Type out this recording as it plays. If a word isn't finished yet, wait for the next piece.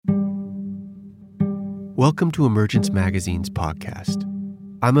Welcome to Emergence Magazine's podcast.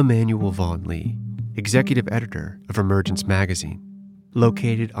 I'm Emmanuel Vaughn Lee, executive editor of Emergence Magazine,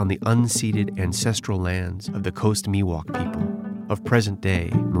 located on the unceded ancestral lands of the Coast Miwok people of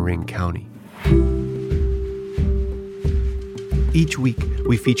present-day Marin County. Each week,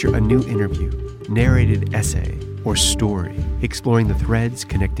 we feature a new interview, narrated essay, or story exploring the threads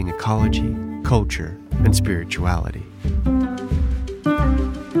connecting ecology, culture, and spirituality.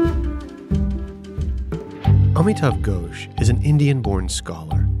 Amitav Ghosh is an Indian-born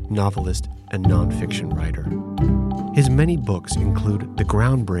scholar, novelist, and nonfiction writer. His many books include The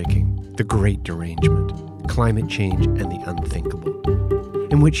Groundbreaking, The Great Derangement, Climate Change, and the Unthinkable,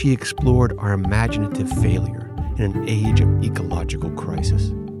 in which he explored our imaginative failure in an age of ecological crisis.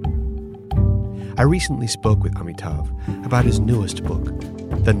 I recently spoke with Amitav about his newest book,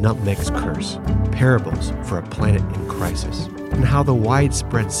 The Nutmeg's Curse, Parables for a Planet in Crisis, and how the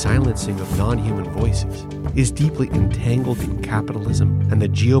widespread silencing of non-human voices is deeply entangled in capitalism and the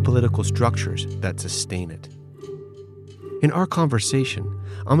geopolitical structures that sustain it. In our conversation,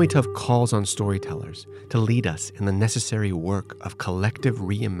 Amitav calls on storytellers to lead us in the necessary work of collective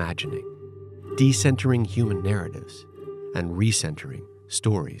reimagining, decentering human narratives, and recentering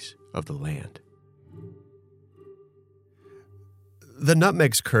stories of the land. The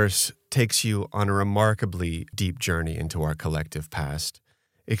Nutmeg's Curse takes you on a remarkably deep journey into our collective past,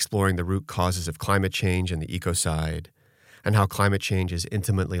 exploring the root causes of climate change and the ecocide, and how climate change is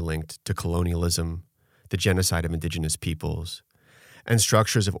intimately linked to colonialism, the genocide of indigenous peoples, and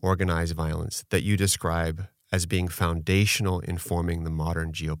structures of organized violence that you describe as being foundational in forming the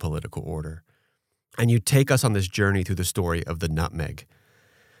modern geopolitical order. And you take us on this journey through the story of the nutmeg,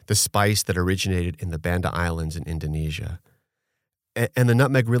 the spice that originated in the Banda Islands in Indonesia. And the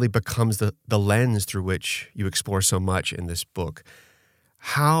nutmeg really becomes the lens through which you explore so much in this book.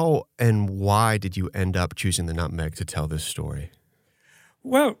 How and why did you end up choosing the nutmeg to tell this story?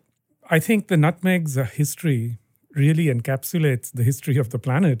 Well, I think the nutmeg's history really encapsulates the history of the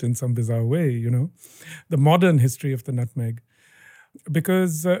planet in some bizarre way, the modern history of the nutmeg.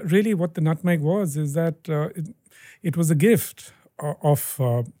 Because really what the nutmeg was is that it was a gift of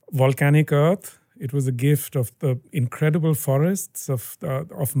volcanic earth. It was a gift of the incredible forests of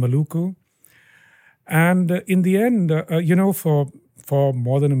Maluku. And in the end, for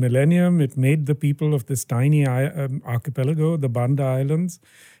more than a millennium, it made the people of this tiny archipelago, the Banda Islands,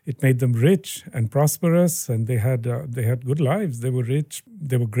 it made them rich and prosperous, and they had good lives. They were rich.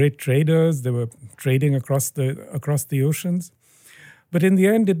 They were great traders. They were trading across the oceans. But in the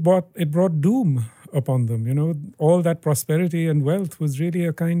end, it brought doom upon them. All that prosperity and wealth was really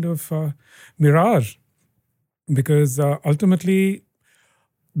a kind of mirage, because ultimately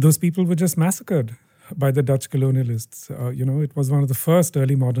those people were just massacred by the Dutch colonialists. It was one of the first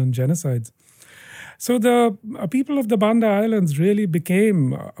early modern genocides. So the people of the Banda Islands really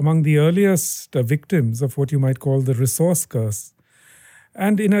became among the earliest victims of what you might call the resource curse.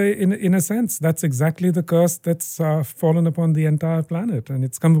 And in a sense, that's exactly the curse that's fallen upon the entire planet. And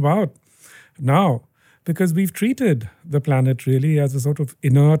it's come about now because we've treated the planet really as a sort of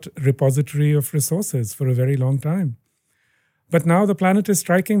inert repository of resources for a very long time. But now the planet is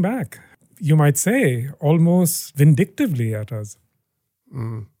striking back, you might say, almost vindictively at us.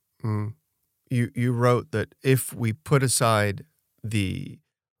 You wrote that if we put aside the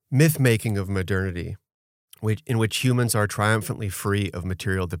myth-making of modernity, in which humans are triumphantly free of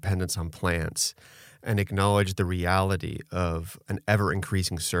material dependence on plants, and acknowledge the reality of an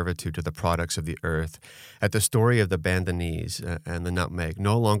ever-increasing servitude to the products of the earth, that the story of the Bandanese and the nutmeg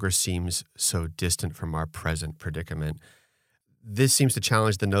no longer seems so distant from our present predicament. This seems to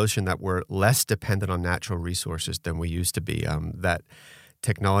challenge the notion that we're less dependent on natural resources than we used to be, that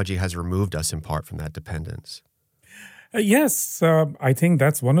technology has removed us in part from that dependence. Yes, I think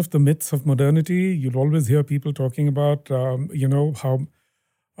that's one of the myths of modernity. You'll always hear people talking about,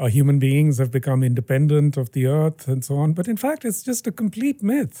 how human beings have become independent of the earth and so on. But in fact, it's just a complete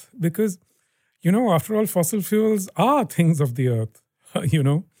myth because, after all, fossil fuels are things of the earth,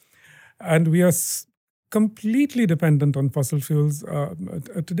 and we are completely dependent on fossil fuels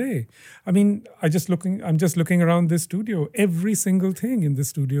today. I mean, I'm just looking around this studio. Every single thing in this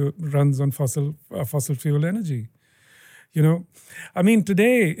studio runs on fossil fuel energy.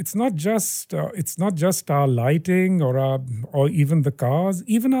 Today it's not just our lighting or even the cars.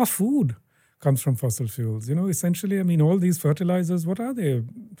 Even our food comes from fossil fuels. Essentially, all these fertilizers, what are they?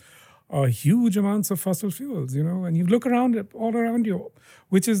 Huge amounts of fossil fuels. And you look all around you,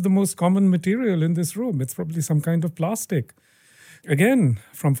 which is the most common material in this room? It's probably some kind of plastic. Again,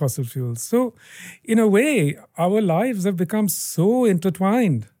 from fossil fuels. So, in a way, our lives have become so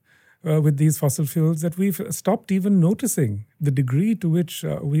intertwined with these fossil fuels that we've stopped even noticing the degree to which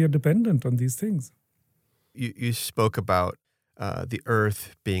we are dependent on these things. You spoke about the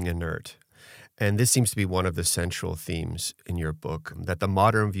earth being inert. And this seems to be one of the central themes in your book, that the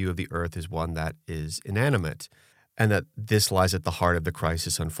modern view of the earth is one that is inanimate, and that this lies at the heart of the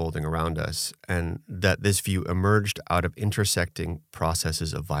crisis unfolding around us, and that this view emerged out of intersecting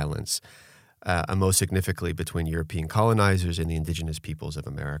processes of violence, and most significantly between European colonizers and the indigenous peoples of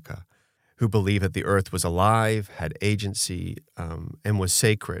America, who believed that the earth was alive, had agency, and was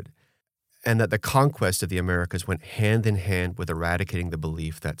sacred, and that the conquest of the Americas went hand in hand with eradicating the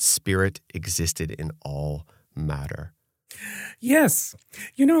belief that spirit existed in all matter. Yes.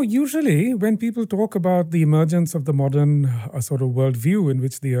 Usually when people talk about the emergence of the modern sort of worldview in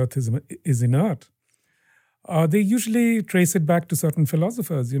which the earth is inert, they usually trace it back to certain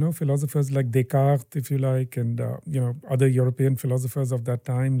philosophers, philosophers like Descartes, if you like, and, other European philosophers of that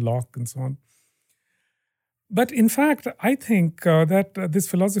time, Locke and so on. But in fact, I think that this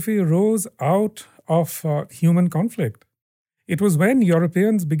philosophy arose out of human conflict. It was when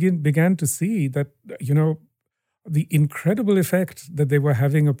Europeans began to see that, the incredible effect that they were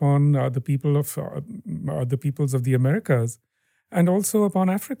having upon the peoples of the Americas, and also upon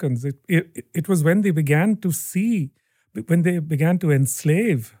Africans. It was when they began to see, when they began to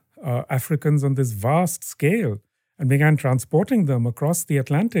enslave Africans on this vast scale and began transporting them across the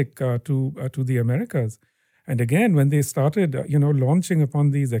Atlantic to the Americas. And again, when they started, launching upon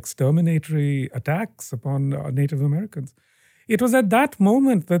these exterminatory attacks upon Native Americans, it was at that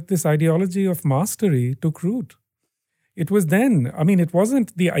moment that this ideology of mastery took root. It was then. It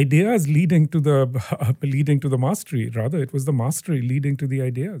wasn't the ideas leading to the mastery. Rather, it was the mastery leading to the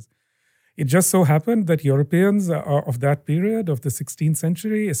ideas. It just so happened that Europeans of that period, of the 16th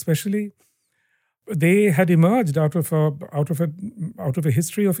century, especially, they had emerged out of a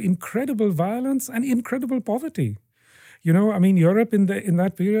history of incredible violence and incredible poverty. Europe in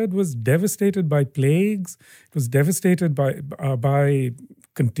that period was devastated by plagues. It was devastated by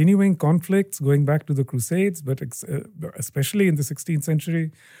continuing conflicts going back to the Crusades, but especially in the 16th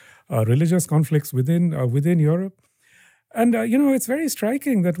century, religious conflicts within Europe. And it's very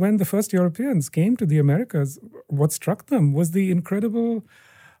striking that when the first Europeans came to the Americas, what struck them was the incredible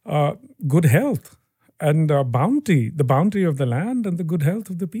good health and bounty, the bounty of the land and the good health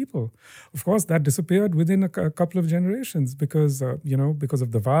of the people. Of course, that disappeared within a couple of generations because of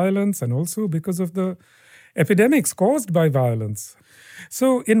the violence and also because of the epidemics caused by violence.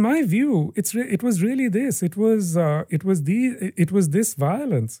 So, in my view, it was really this. It was this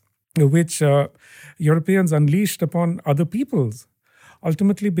violence which Europeans unleashed upon other peoples,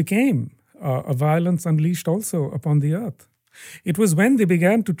 ultimately became a violence unleashed also upon the earth. It was when they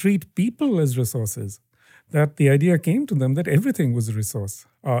began to treat people as resources that the idea came to them that everything was a resource,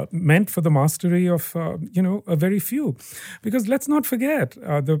 meant for the mastery of a very few. Because let's not forget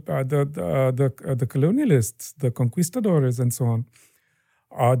the colonialists, the conquistadores, and so on.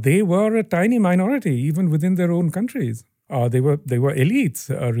 They were a tiny minority, even within their own countries. They were elites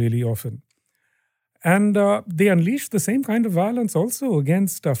really often. And they unleashed the same kind of violence also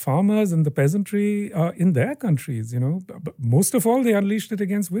against farmers and the peasantry in their countries. But most of all, they unleashed it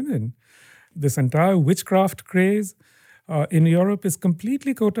against women. This entire witchcraft craze in Europe is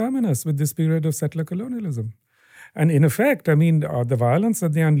completely coterminous with this period of settler colonialism. And in effect, the violence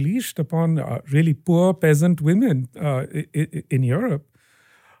that they unleashed upon really poor peasant women in Europe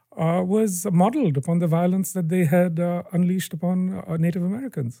was modeled upon the violence that they had unleashed upon Native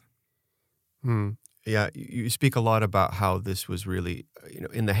Americans. Yeah, you speak a lot about how this was really,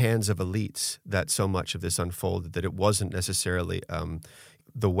 in the hands of elites that so much of this unfolded, that it wasn't necessarily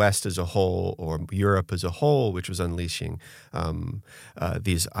the West as a whole or Europe as a whole, which was unleashing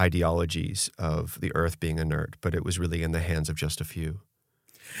these ideologies of the earth being inert, but it was really in the hands of just a few.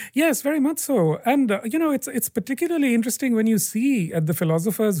 Yes, very much so. And, it's particularly interesting when you see the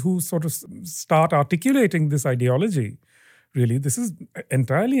philosophers who sort of start articulating this ideology. Really, this is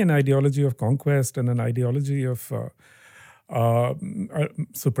entirely an ideology of conquest and an ideology of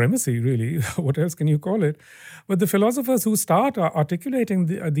supremacy, really. What else can you call it? But the philosophers who start articulating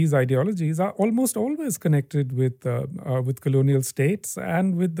these ideologies are almost always connected with colonial states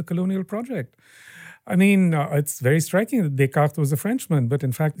and with the colonial project. It's very striking that Descartes was a Frenchman, but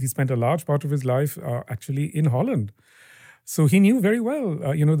in fact, he spent a large part of his life actually in Holland. So he knew very well,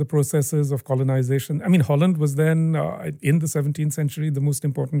 the processes of colonization. Holland was then, in the 17th century, the most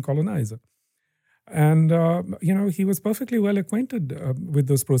important colonizer. And, he was perfectly well acquainted with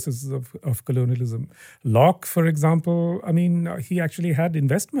those processes of colonialism. Locke, for example, he actually had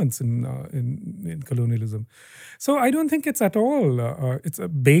investments in colonialism. So I don't think it's at all, it's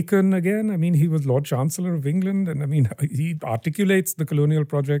Bacon again. He was Lord Chancellor of England, and he articulates the colonial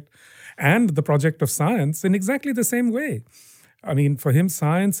project and the project of science in exactly the same way. For him,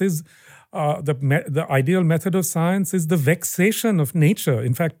 science is the ideal method of science is the vexation of nature,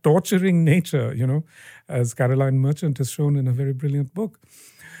 in fact, torturing nature, as Caroline Merchant has shown in a very brilliant book.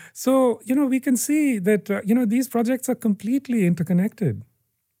 So, we can see that, these projects are completely interconnected.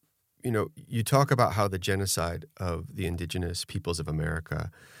 You talk about how the genocide of the indigenous peoples of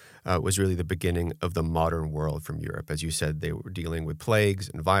America was really the beginning of the modern world from Europe. As you said, they were dealing with plagues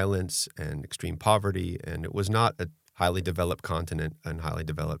and violence and extreme poverty, and it was not a highly developed continent and highly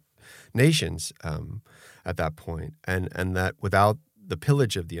developed nations at that point, and that without the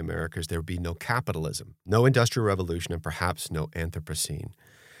pillage of the Americas, there would be no capitalism, no industrial revolution, and perhaps no Anthropocene.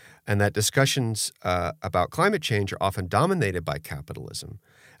 And that discussions about climate change are often dominated by capitalism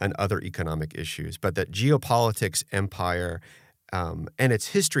and other economic issues, but that geopolitics, empire, and its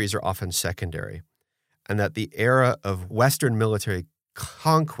histories are often secondary, and that the era of Western military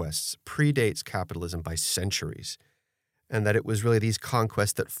conquests predates capitalism by centuries, and that it was really these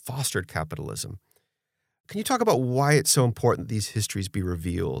conquests that fostered capitalism. Can you talk about why it's so important these histories be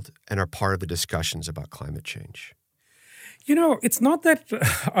revealed and are part of the discussions about climate change? It's not that,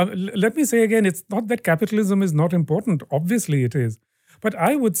 let me say again, it's not that capitalism is not important. Obviously it is. But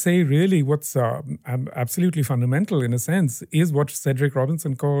I would say really what's absolutely fundamental in a sense is what Cedric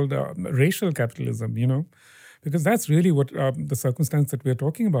Robinson called racial capitalism, because that's really what the circumstance that we're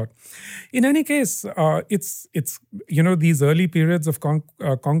talking about. In any case, it's these early periods of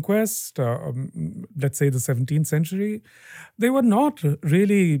conquest, let's say the 17th century, they were not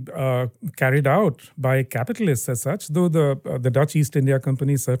really carried out by capitalists as such, though the Dutch East India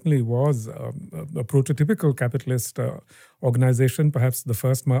Company certainly was a prototypical capitalist organization, perhaps the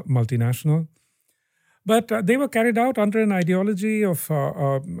first multinational. But they were carried out under an ideology of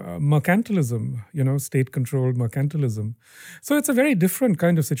mercantilism, state-controlled mercantilism. So it's a very different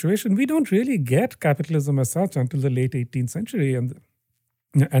kind of situation. We don't really get capitalism as such until the late 18th century and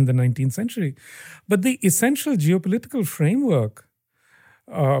the 19th century. But the essential geopolitical framework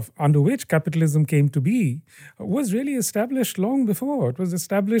under which capitalism came to be was really established long before. It was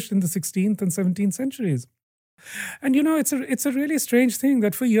established in the 16th and 17th centuries. And it's a really strange thing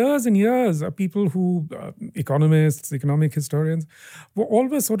that for years and years, people who, economists, economic historians, were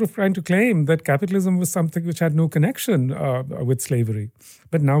always sort of trying to claim that capitalism was something which had no connection with slavery.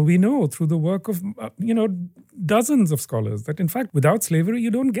 But now we know through the work of, dozens of scholars that in fact, without slavery, you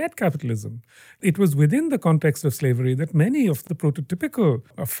don't get capitalism. It was within the context of slavery that many of the prototypical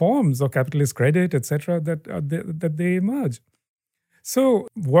forms of capitalist credit, etc., that they emerged. So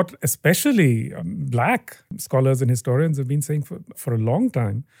what especially Black scholars and historians have been saying for a long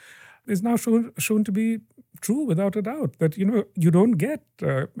time is now shown to be true without a doubt, that, you don't get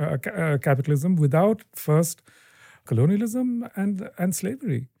capitalism without first colonialism and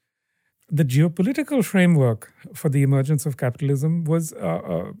slavery. The geopolitical framework for the emergence of capitalism was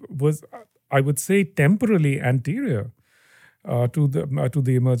I would say, temporally anterior to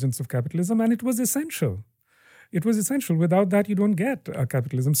the emergence of capitalism, and it was essential. It was essential. Without that, you don't get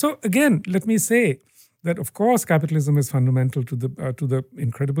capitalism. So again, let me say that, of course, capitalism is fundamental to the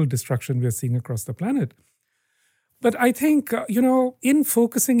incredible destruction we are seeing across the planet. But I think, in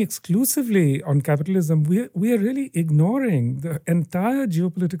focusing exclusively on capitalism, we are really ignoring the entire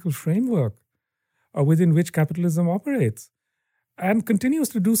geopolitical framework within which capitalism operates and continues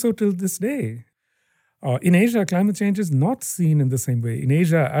to do so till this day. In Asia, climate change is not seen in the same way. In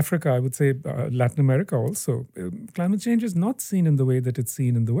Asia, Africa, I would say Latin America also, climate change is not seen in the way that it's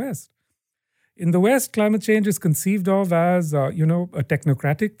seen in the West. In the West, climate change is conceived of as, a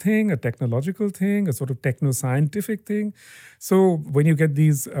technocratic thing, a technological thing, a sort of techno-scientific thing. So when you get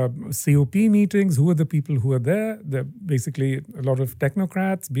these COP meetings, who are the people who are there? They're basically a lot of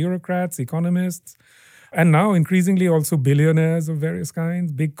technocrats, bureaucrats, economists, and now increasingly also billionaires of various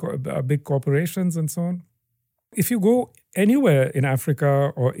kinds, big corporations and so on. If you go anywhere in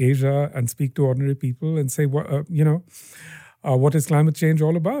Africa or Asia and speak to ordinary people and say, what is climate change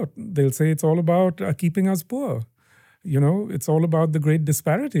all about? They'll say it's all about keeping us poor. It's all about the great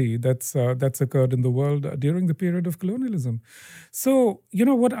disparity that's occurred in the world during the period of colonialism. So,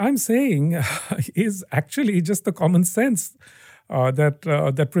 what I'm saying is actually just the common sense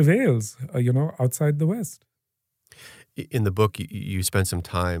that prevails, outside the West. In the book, you spent some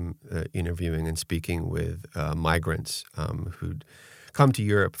time interviewing and speaking with migrants who'd come to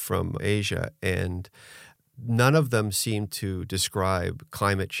Europe from Asia, and none of them seem to describe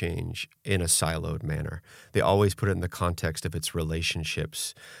climate change in a siloed manner. They always put it in the context of its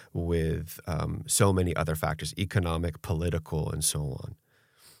relationships with so many other factors, economic, political, and so on.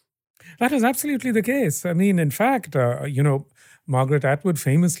 That is absolutely the case. I mean, in fact, Margaret Atwood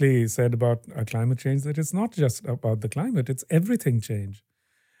famously said about climate change that it's not just about the climate, it's everything change.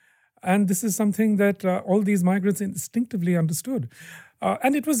 And this is something that all these migrants instinctively understood.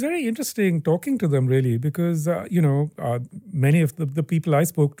 And it was very interesting talking to them, really, because, many of the people I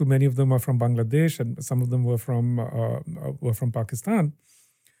spoke to, many of them are from Bangladesh, and some of them were from Pakistan.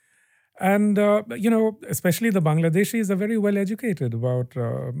 And, especially the Bangladeshis are very well educated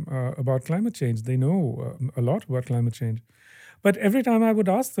about climate change. They know a lot about climate change. But every time I would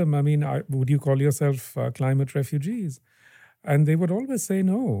ask them, would you call yourself climate refugees? And they would always say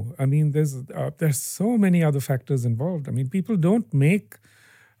no. I mean, there's so many other factors involved. I mean, people don't make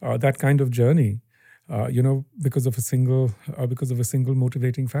that kind of journey, because of a single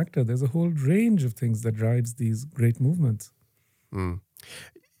motivating factor. There's a whole range of things that drives these great movements. Mm.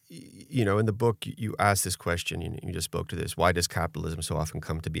 In the book, you ask this question, you just spoke to this, why does capitalism so often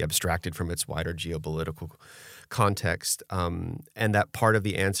come to be abstracted from its wider geopolitical context? And that part of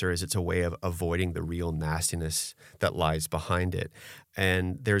the answer is it's a way of avoiding the real nastiness that lies behind it.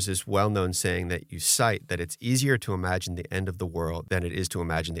 And there's this well-known saying that you cite that it's easier to imagine the end of the world than it is to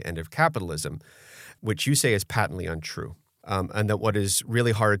imagine the end of capitalism, which you say is patently untrue. And that what is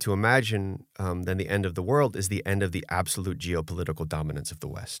really harder to imagine than the end of the world is the end of the absolute geopolitical dominance of the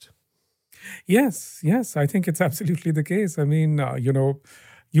West. Yes, I think it's absolutely the case. I mean,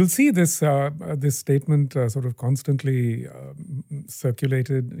 you'll see this statement sort of constantly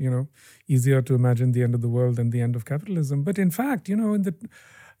circulated, easier to imagine the end of the world than the end of capitalism. But in fact, in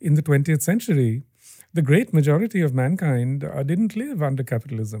the 20th century, the great majority of mankind didn't live under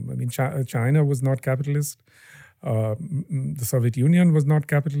capitalism. I mean, China was not capitalist. The Soviet Union was not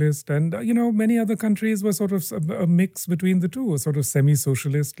capitalist, and many other countries were sort of a mix between the two, a sort of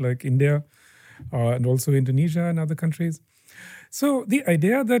semi-socialist like India and also Indonesia and other countries. So the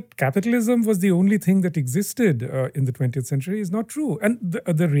idea that capitalism was the only thing that existed in the 20th century is not true. And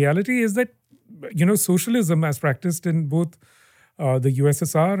the reality is that socialism, as practiced in both the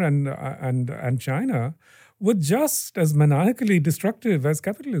USSR and China, were just as maniacally destructive as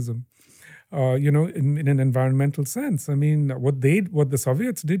capitalism. In an environmental sense. I mean, what the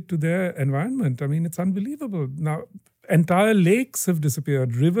Soviets did to their environment, I mean, it's unbelievable. Now, entire lakes have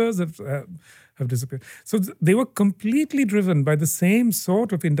disappeared, rivers have disappeared. So they were completely driven by the same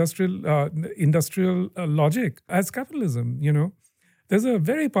sort of industrial logic as capitalism, There's a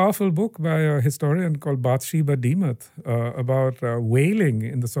very powerful book by a historian called Bathsheba Demuth about whaling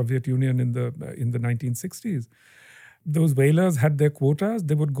in the Soviet Union in the 1960s. Those whalers had their quotas.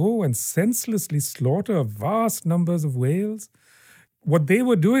 They would go and senselessly slaughter vast numbers of whales. What they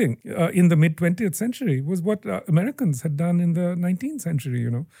were doing in the mid-20th century was what Americans had done in the 19th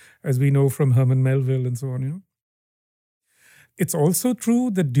century, as we know from Herman Melville and so on, It's also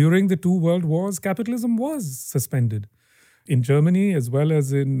true that during the two world wars, capitalism was suspended. In Germany, as well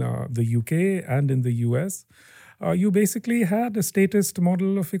as in the UK and in the US, you basically had a statist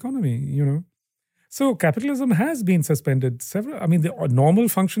model of economy, So capitalism has been suspended the normal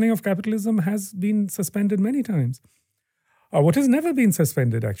functioning of capitalism has been suspended many times. What has never been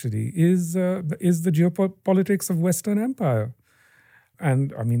suspended, actually, is the geopolitics of Western empire.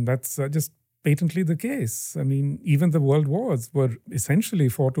 And, that's just patently the case. I mean, even the world wars were essentially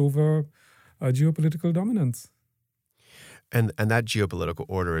fought over geopolitical dominance. And that geopolitical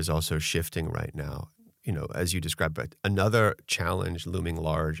order is also shifting right now. As you described, but another challenge looming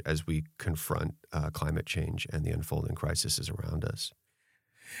large as we confront climate change and the unfolding crises around us.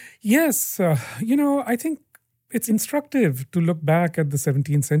 Yes. I think it's instructive to look back at the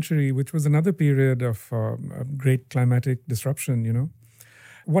 17th century, which was another period of great climatic disruption,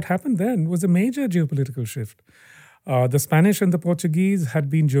 What happened then was a major geopolitical shift. The Spanish and the Portuguese had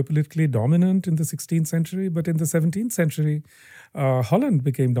been geopolitically dominant in the 16th century, but in the 17th century, Holland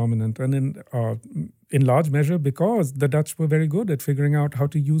became dominant, and in large measure because the Dutch were very good at figuring out how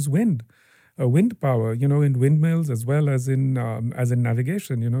to use wind power, in windmills as well as in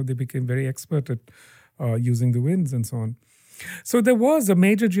navigation. They became very expert at using the winds and so on. So there was a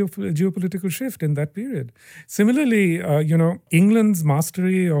major geopolitical shift in that period. Similarly, England's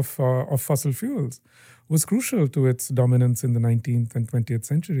mastery of fossil fuels was crucial to its dominance in the 19th and 20th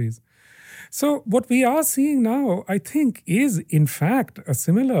centuries. So what we are seeing now, I think, is in fact a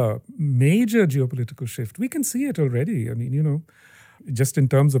similar major geopolitical shift. We can see it already. I mean, just in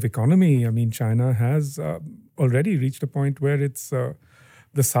terms of economy, I mean, China has already reached a point where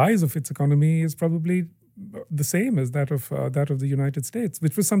the size of its economy is probably the same as that of the United States,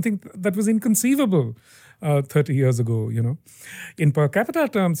 which was something that was inconceivable 30 years ago. In per capita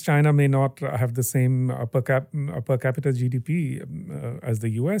terms, China may not have the same per capita GDP as the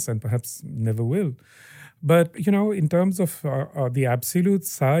US, and perhaps never will. But in terms of the absolute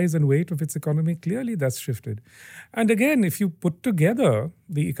size and weight of its economy, clearly that's shifted. And again, if you put together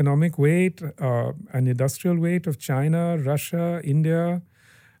the economic weight and industrial weight of China, Russia, India,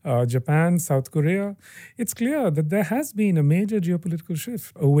 Japan, South Korea, it's clear that there has been a major geopolitical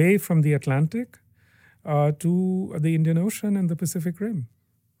shift away from the Atlantic to the Indian Ocean and the Pacific Rim.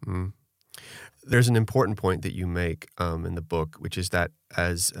 Mm. There's an important point that you make in the book, which is that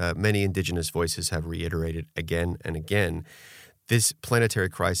as many indigenous voices have reiterated again and again, this planetary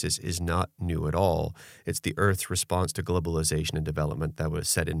crisis is not new at all. It's the Earth's response to globalization and development that was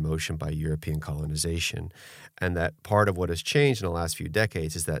set in motion by European colonization. And that part of what has changed in the last few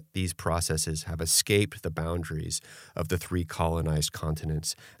decades is that these processes have escaped the boundaries of the three colonized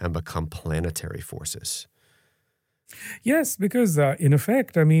continents and become planetary forces. Yes, because in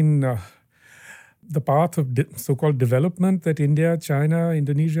effect, I mean, the path of so-called development that India, China,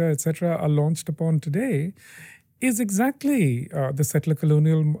 Indonesia, etc. are launched upon today is exactly the settler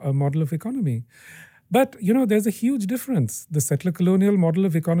colonial model of economy. But, there's a huge difference. The settler colonial model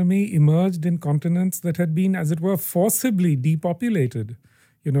of economy emerged in continents that had been, as it were, forcibly depopulated,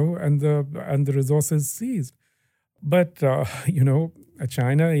 and the resources seized. But,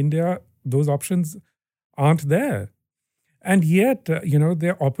 China, India, those options aren't there. And yet,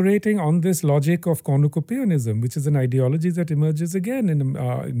 they're operating on this logic of cornucopianism, which is an ideology that emerges again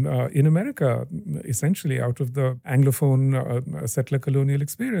in America, essentially out of the Anglophone settler colonial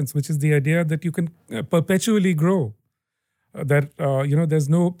experience, which is the idea that you can perpetually grow, that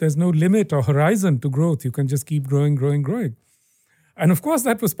there's no limit or horizon to growth. You can just keep growing. And of course,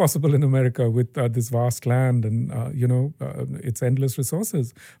 that was possible in America with this vast land and, its endless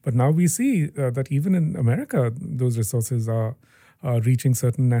resources. But now we see that even in America, those resources are reaching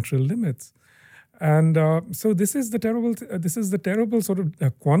certain natural limits. And so this is the terrible sort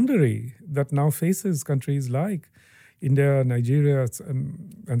of quandary that now faces countries like India, Nigeria,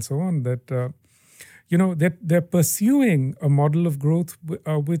 and so on, that, that they're pursuing a model of growth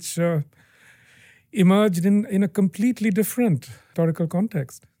which emerged in a completely different historical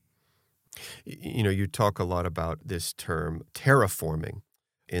context. You talk a lot about this term terraforming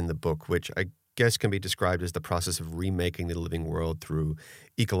in the book, which I guess can be described as the process of remaking the living world through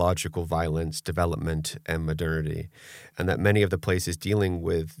ecological violence, development, and modernity, and that many of the places dealing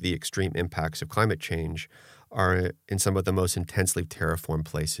with the extreme impacts of climate change are in some of the most intensely terraformed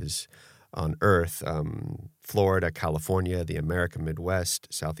places on Earth. Florida, California, the American Midwest,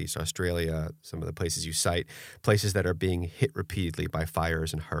 Southeast Australia, some of the places you cite, places that are being hit repeatedly by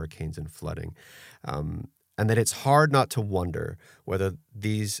fires and hurricanes and flooding. And that it's hard not to wonder whether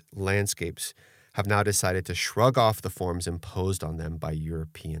these landscapes have now decided to shrug off the forms imposed on them by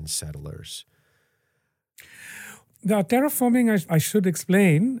European settlers. The terraforming, I should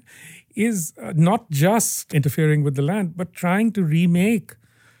explain, is not just interfering with the land, but trying to remake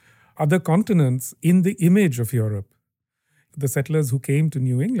other continents in the image of Europe. The settlers who came to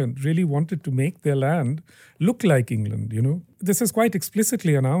New England really wanted to make their land look like England, This is quite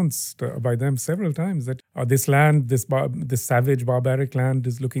explicitly announced by them several times, that this land, this savage, barbaric land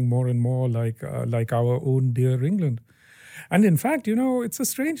is looking more and more like our own dear England. And in fact, it's a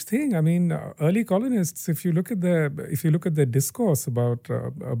strange thing. I mean, early colonists, if you look at their discourse about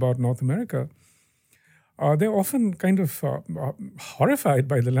North America, they're often kind of horrified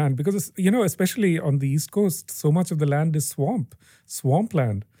by the land because, especially on the East Coast, so much of the land is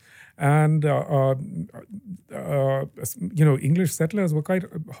swampland. And, English settlers were quite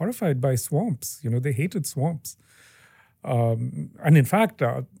horrified by swamps. They hated swamps. And in fact,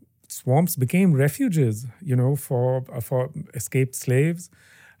 swamps became refuges, for escaped slaves,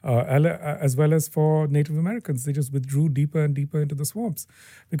 as well as for Native Americans. They just withdrew deeper and deeper into the swamps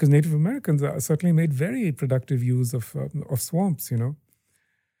because Native Americans certainly made very productive use of swamps,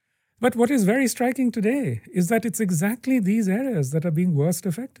 But what is very striking today is that it's exactly these areas that are being worst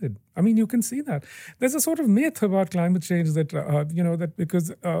affected. I mean, you can see that. There's a sort of myth about climate change that, that because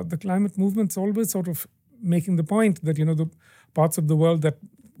the climate movement's always sort of making the point that, the parts of the world that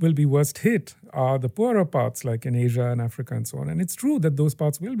will be worst hit are the poorer parts, like in Asia and Africa and so on. And it's true that those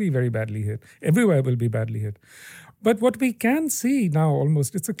parts will be very badly hit. Everywhere will be badly hit. But what we can see now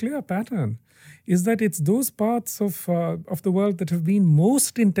almost, it's a clear pattern, is that it's those parts of the world that have been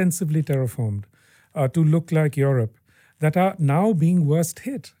most intensively terraformed to look like Europe that are now being worst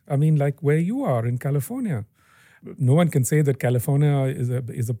hit. I mean, like where you are in California. No one can say that California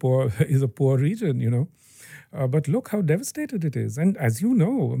is a poor region, but look how devastated it is. And as you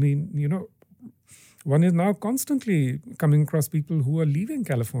know, I mean, one is now constantly coming across people who are leaving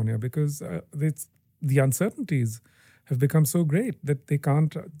California because the uncertainties have become so great that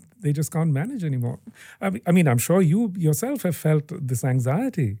they just can't manage anymore. I mean, I'm sure you yourself have felt this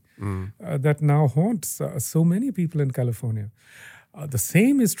anxiety that now haunts so many people in California. The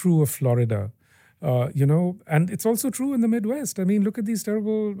same is true of Florida. And it's also true in the Midwest. I mean, look at these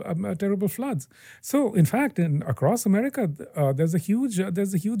terrible floods. So, in fact, across America, there's a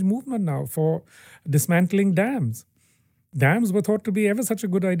huge movement now for dismantling dams. Dams were thought to be ever such a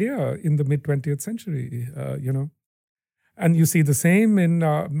good idea in the mid 20th century. And you see the same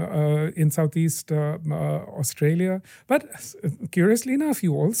in Southeast Australia. But curiously enough,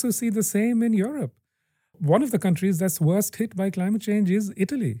 you also see the same in Europe. One of the countries that's worst hit by climate change is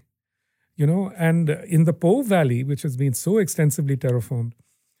Italy. And in the Po Valley, which has been so extensively terraformed,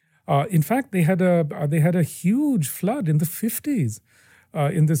 in fact, they had a huge flood in the 50s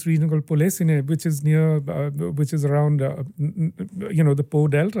in this region called Polesine, which is around the Po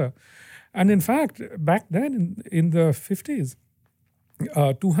Delta, and in fact, back then in the 50s,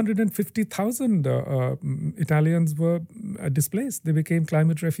 250,000 Italians were displaced. They became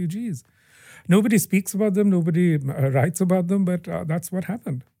climate refugees. Nobody speaks about them. Nobody writes about them, but that's what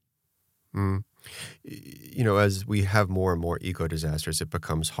happened. As we have more and more eco-disasters, it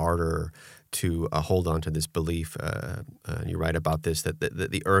becomes harder to hold on to this belief, and you write about this, that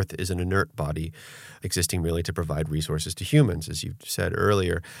the Earth is an inert body existing merely to provide resources to humans, as you said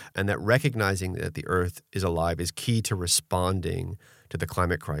earlier, and that recognizing that the Earth is alive is key to responding to the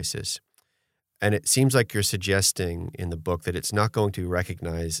climate crisis. And it seems like you're suggesting in the book that it's not going to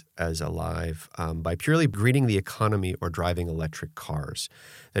recognize as alive by purely greening the economy or driving electric cars,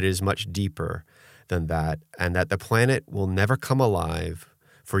 that it is much deeper than that, and that the planet will never come alive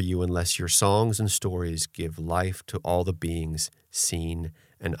for you unless your songs and stories give life to all the beings seen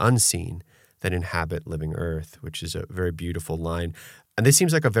and unseen that inhabit living Earth, which is a very beautiful line. And this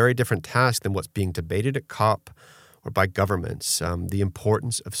seems like a very different task than what's being debated at COP or by governments, the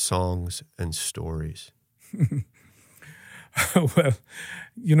importance of songs and stories. Well,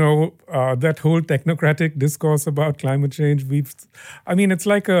 that whole technocratic discourse about climate change, it's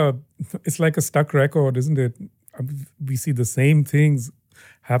like a stuck record, isn't it? We see the same things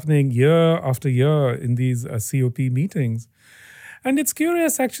happening year after year in these COP meetings. And it's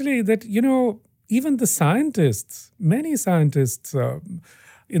curious, actually, that, even the scientists, many scientists,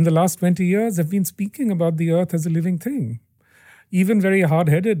 in the last 20 years have been speaking about the Earth as a living thing. Even very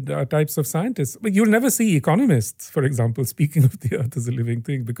hard-headed types of scientists. But you'll never see economists, for example, speaking of the Earth as a living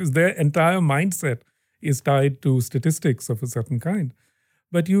thing because their entire mindset is tied to statistics of a certain kind.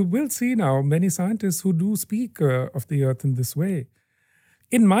 But you will see now many scientists who do speak of the Earth in this way.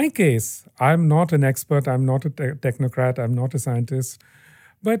 In my case, I'm not an expert, I'm not a technocrat, I'm not a scientist.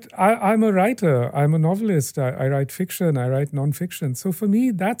 But I'm a writer, I'm a novelist, I write fiction, I write nonfiction. So for me,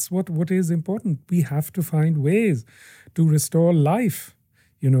 that's what is important. We have to find ways to restore life,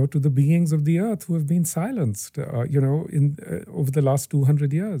 to the beings of the Earth who have been silenced, over the last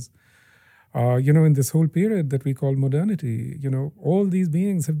 200 years. In this whole period that we call modernity, all these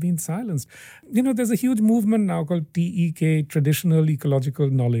beings have been silenced. There's a huge movement now called TEK, Traditional Ecological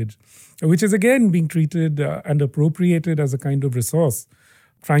Knowledge, which is again being treated and appropriated as a kind of resource,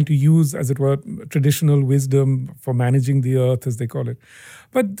 trying to use, as it were, traditional wisdom for managing the Earth, as they call it.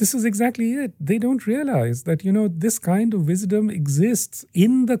 But this is exactly it. They don't realize that, this kind of wisdom exists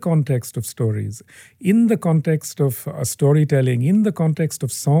in the context of stories, in the context of storytelling, in the context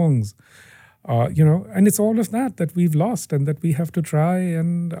of songs, and it's all of that we've lost and that we have to try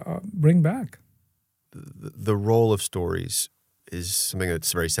and bring back. The role of stories is something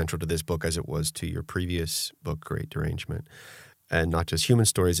that's very central to this book, as it was to your previous book, Great Derangement. And not just human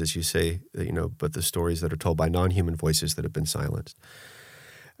stories, as you say, but the stories that are told by non-human voices that have been silenced.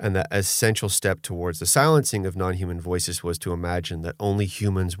 And that essential step towards the silencing of non-human voices was to imagine that only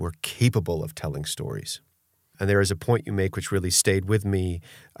humans were capable of telling stories. And there is a point you make which really stayed with me,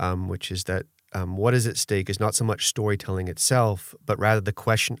 which is that what is at stake is not so much storytelling itself, but rather the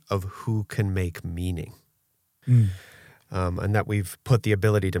question of who can make meaning. And that we've put the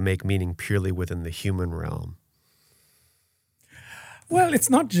ability to make meaning purely within the human realm. Well, it's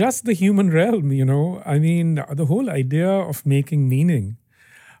not just the human realm, the whole idea of making meaning,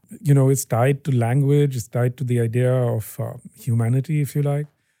 is tied to language, it's tied to the idea of humanity, if you like.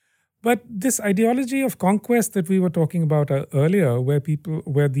 But this ideology of conquest that we were talking about earlier, where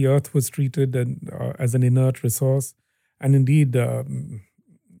the Earth was treated as an inert resource, and indeed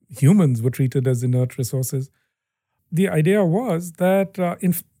humans were treated as inert resources. The idea was that,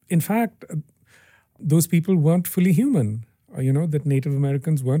 in fact, those people weren't fully human. That Native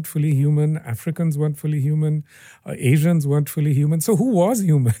Americans weren't fully human, Africans weren't fully human, Asians weren't fully human. So who was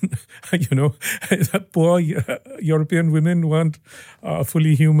human? Poor European women weren't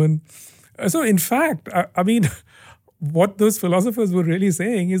fully human. So in fact, what those philosophers were really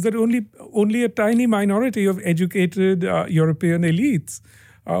saying is that only a tiny minority of educated European elites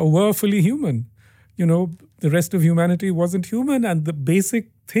were fully human. The rest of humanity wasn't human, and the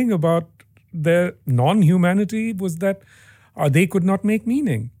basic thing about their non-humanity was that they could not make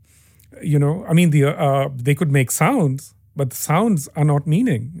meaning. They could make sounds, but the sounds are not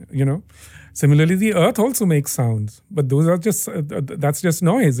meaning. Similarly, the earth also makes sounds, but those are that's just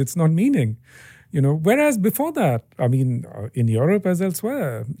noise. It's not meaning. Whereas before that, in Europe as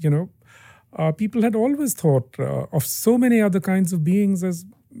elsewhere, people had always thought of so many other kinds of beings as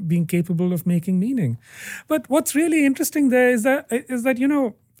being capable of making meaning. But what's really interesting there is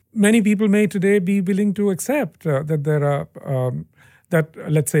that many people may today be willing to accept that there are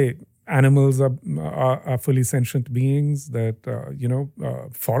let's say animals are fully sentient beings, that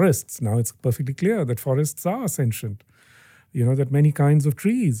forests, now it's perfectly clear that forests are sentient, that many kinds of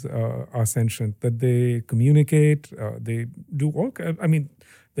trees are sentient, that they communicate, they do all,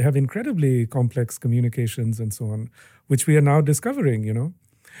 they have incredibly complex communications and so on, which we are now discovering,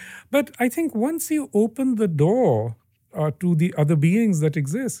 But I think once you open the door to the other beings that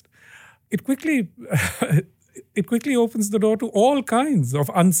exist, it quickly opens the door to all kinds of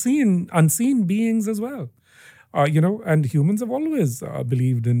unseen beings as well. And humans have always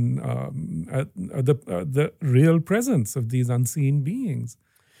believed in the real presence of these unseen beings.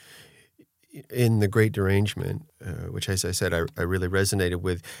 In The Great Derangement, which, as I said, I really resonated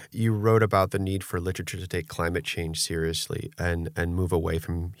with, you wrote about the need for literature to take climate change seriously and move away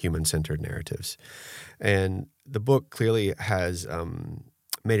from human-centered narratives. And the book clearly has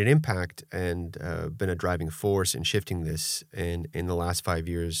made an impact and been a driving force in shifting this. And in the last 5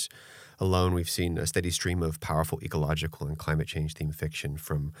 years alone, we've seen a steady stream of powerful ecological and climate change themed fiction,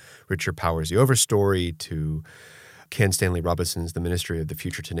 from Richard Powers' The Overstory to Ken Stanley Robinson's The Ministry of the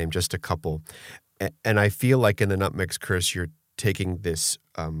Future, to name just a couple. And I feel like in The Nutmeg's Curse, you're taking this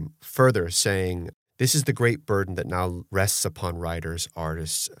further, saying, this is the great burden that now rests upon writers,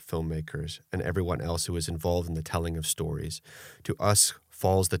 artists, filmmakers, and everyone else who is involved in the telling of stories. To us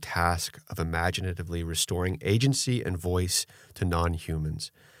falls the task of imaginatively restoring agency and voice to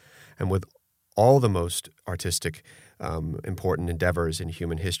non-humans. And with all the most artistic important endeavors in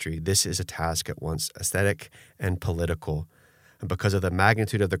human history, this is a task at once aesthetic and political. And because of the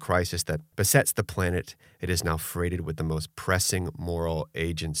magnitude of the crisis that besets the planet, it is now freighted with the most pressing moral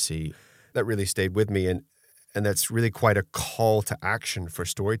agency. That really stayed with me, and that's really quite a call to action for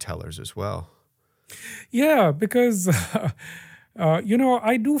storytellers as well. Yeah, because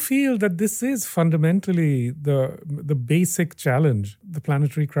I do feel that this is fundamentally the basic challenge the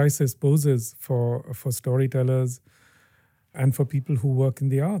planetary crisis poses for storytellers and for people who work in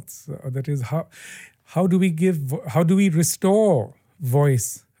the arts. That is, how do we restore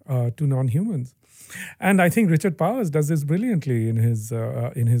voice to non-humans? And I think Richard Powers does this brilliantly in his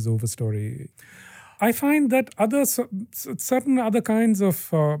Overstory. I find that certain other kinds of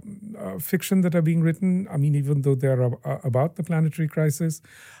fiction that are being written, even though they're about the planetary crisis,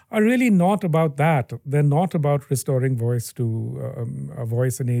 are really not about that. They're not about restoring voice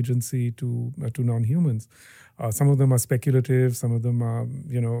and agency to non-humans. Some of them are speculative. Some of them are,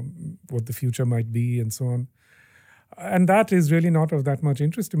 what the future might be, and so on. And that is really not of that much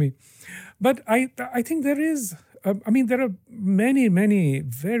interest to me. But I think there is. There are many, many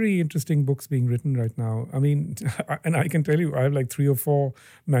very interesting books being written right now. And I can tell you, I have like 3 or 4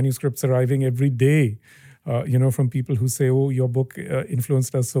 manuscripts arriving every day, from people who say, oh, your book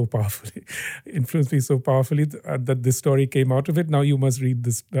influenced me so powerfully that this story came out of it. Now you must read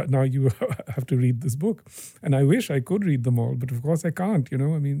this. Now you have to read this book. And I wish I could read them all, but of course I can't,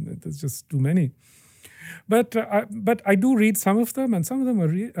 there's just too many. But I do read some of them, and some of them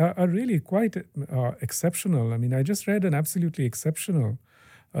are really quite exceptional. I just read an absolutely exceptional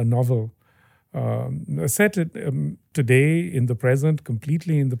novel set today in the present,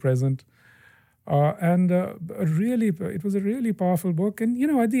 completely in the present, and it was a really powerful book.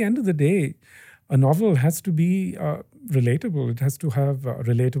 And at the end of the day, a novel has to be relatable. It has to have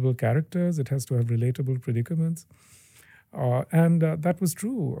relatable characters. It has to have relatable predicaments, and that was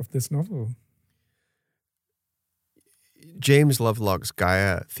true of this novel. James Lovelock's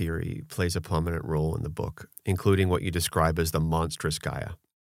Gaia theory plays a prominent role in the book, including what you describe as the monstrous Gaia.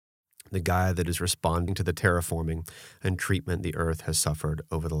 the Gaia that is responding to the terraforming and treatment the Earth has suffered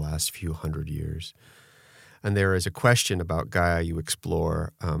over the last few hundred years. And there is a question about Gaia you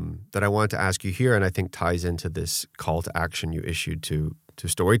explore that I wanted to ask you here, and I think ties into this call to action you issued to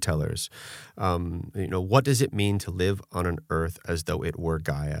storytellers. What does it mean to live on an Earth as though it were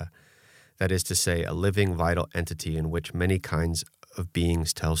Gaia? That is to say, a living, vital entity in which many kinds of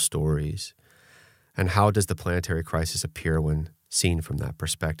beings tell stories. And how does the planetary crisis appear when seen from that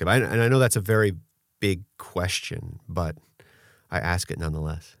perspective? And I know that's a very big question, but I ask it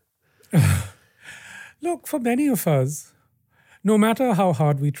nonetheless. Look, for many of us, no matter how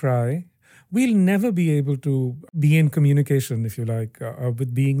hard we try, we'll never be able to be in communication, if you like,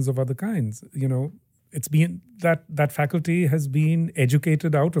 with beings of other kinds. It's been that faculty has been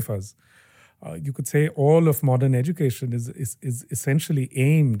educated out of us. You could say all of modern education is essentially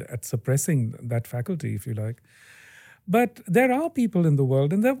aimed at suppressing that faculty, if you like. But there are people in the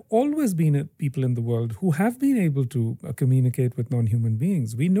world, and there have always been people in the world who have been able to communicate with non-human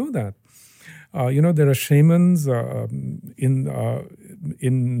beings. We know that. There are shamans in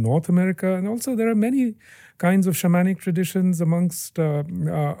North America, and also there are many kinds of shamanic traditions amongst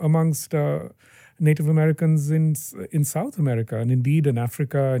Native Americans in South America, and indeed in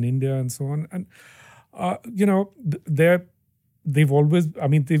Africa and India and so on. And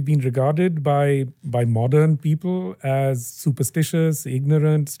they've been regarded by modern people as superstitious,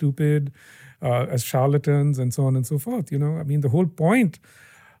 ignorant, stupid, as charlatans, and so on and so forth. The whole point.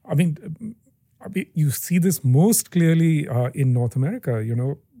 You see this most clearly in North America.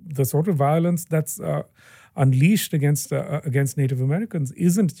 The sort of violence that's unleashed against Native Americans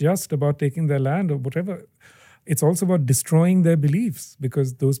isn't just about taking their land or whatever. It's also about destroying their beliefs,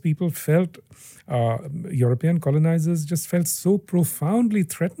 because those people felt, European colonizers just felt so profoundly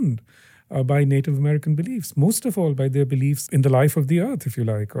threatened by Native American beliefs, most of all by their beliefs in the life of the earth, if you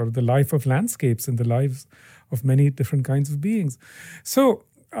like, or the life of landscapes and the lives of many different kinds of beings. So,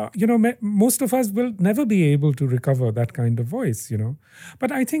 most of us will never be able to recover that kind of voice,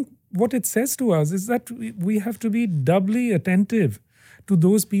 But I think what it says to us is that we have to be doubly attentive to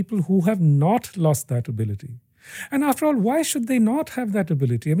those people who have not lost that ability. And after all, why should they not have that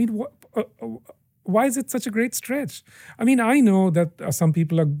ability? Why is it such a great stretch? I know that some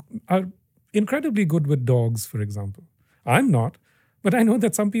people are incredibly good with dogs, for example. I'm not. But I know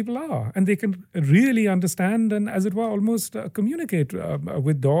that some people are, and they can really understand and, as it were, almost communicate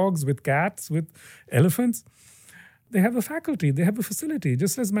with dogs, with cats, with elephants. They have a faculty, they have a facility,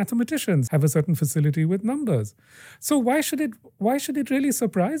 just as mathematicians have a certain facility with numbers. So why should it really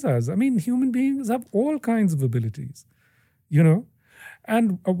surprise us? Human beings have all kinds of abilities,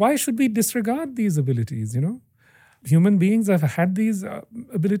 And why should we disregard these abilities, Human beings have had these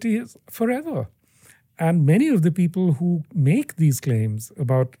abilities forever. And many of the people who make these claims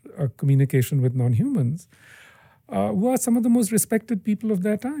about communication with non-humans who are some of the most respected people of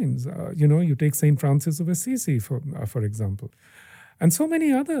their times. You take St. Francis of Assisi, for example, and so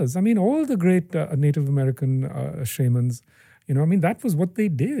many others. All the great Native American shamans, that was what they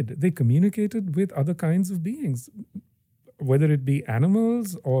did. They communicated with other kinds of beings, whether it be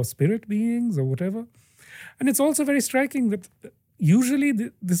animals or spirit beings or whatever. And it's also very striking that usually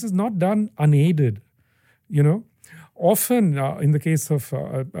this is not done unaided. Often in the case of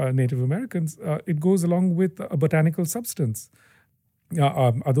Native Americans, it goes along with a botanical substance.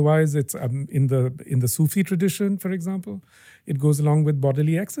 Otherwise, it's in the Sufi tradition, for example, it goes along with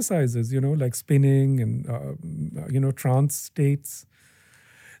bodily exercises, like spinning and trance states.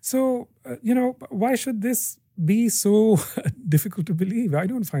 So, why should this be so difficult to believe? I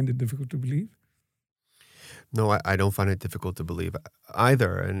don't find it difficult to believe. No, I don't find it difficult to believe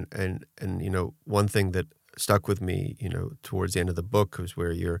either. And one thing that stuck with me, towards the end of the book was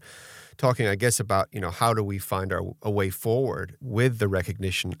where you're talking, I guess, about, how do we find a way forward with the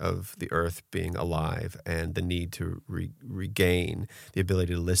recognition of the earth being alive and the need to regain the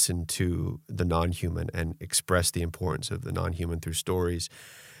ability to listen to the non-human and express the importance of the non-human through stories.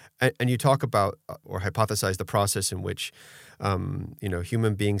 And you talk about or hypothesize the process in which,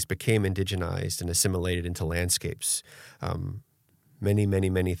 human beings became indigenized and assimilated into landscapes many, many,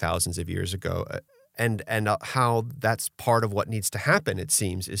 many thousands of years ago. And how that's part of what needs to happen, it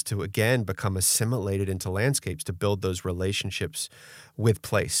seems, is to, again, become assimilated into landscapes, to build those relationships with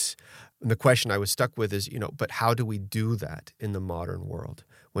place. And the question I was stuck with is, but how do we do that in the modern world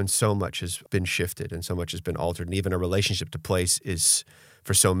when so much has been shifted and so much has been altered, and even a relationship to place is,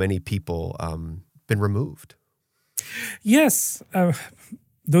 for so many people, been removed? Yes.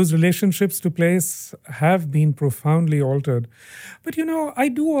 those relationships to place have been profoundly altered. But, I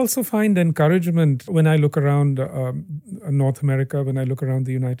do also find encouragement when I look around North America, when I look around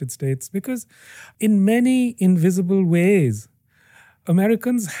the United States, because in many invisible ways,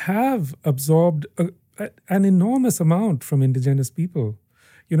 Americans have absorbed an enormous amount from indigenous people.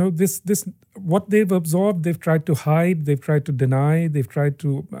 This what they've absorbed, they've tried to hide, they've tried to deny, they've tried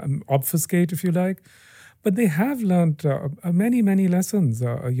to obfuscate, if you like. But they have learned many, many lessons,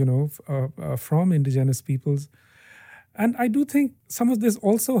 from indigenous peoples. And I do think some of this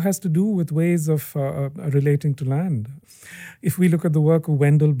also has to do with ways of relating to land. If we look at the work of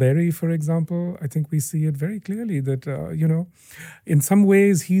Wendell Berry, for example, I think we see it very clearly that, in some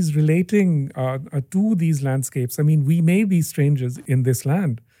ways he's relating to these landscapes. I mean, we may be strangers in this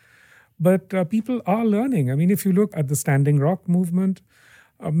land, but people are learning. I mean, if you look at the Standing Rock movement,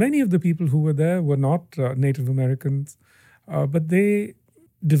 many of the people who were there were not Native Americans, but they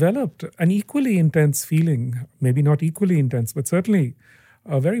developed an equally intense feeling, maybe not equally intense, but certainly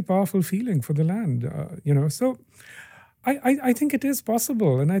a very powerful feeling for the land, So I think it is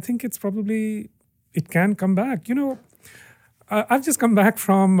possible, and I think it can come back. I've just come back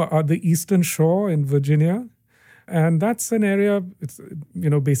from the Eastern Shore in Virginia, and that's an area, it's,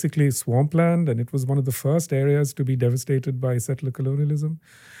 basically swampland, and it was one of the first areas to be devastated by settler colonialism.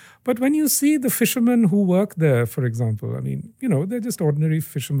 But when you see the fishermen who work there, for example, I mean, they're just ordinary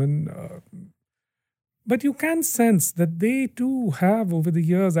fishermen. But you can sense that they too have, over the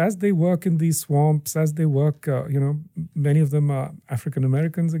years, as they work in these swamps, as they work, many of them are African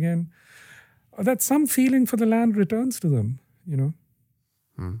Americans again, that some feeling for the land returns to them,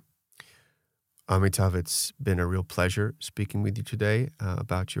 Amitav, it's been a real pleasure speaking with you today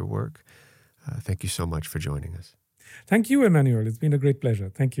about your work. Thank you so much for joining us. Thank you, Emmanuel. It's been a great pleasure.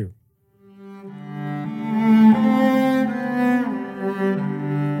 Thank you.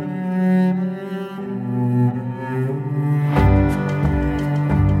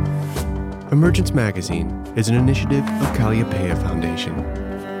 Emergence Magazine is an initiative of Calliopeia Foundation.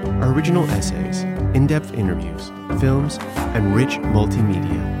 Our original essays, in-depth interviews, films, and rich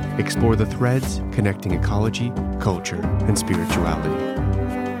multimedia explore the threads connecting ecology, culture, and spirituality.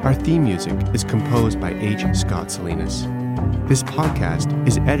 Our theme music is composed by H. Scott Salinas. This podcast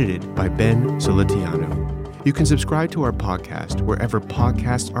is edited by Ben Solitiano. You can subscribe to our podcast wherever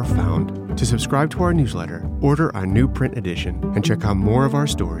podcasts are found. To subscribe to our newsletter, order our new print edition, and check out more of our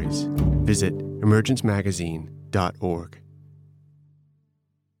stories, visit emergencemagazine.org.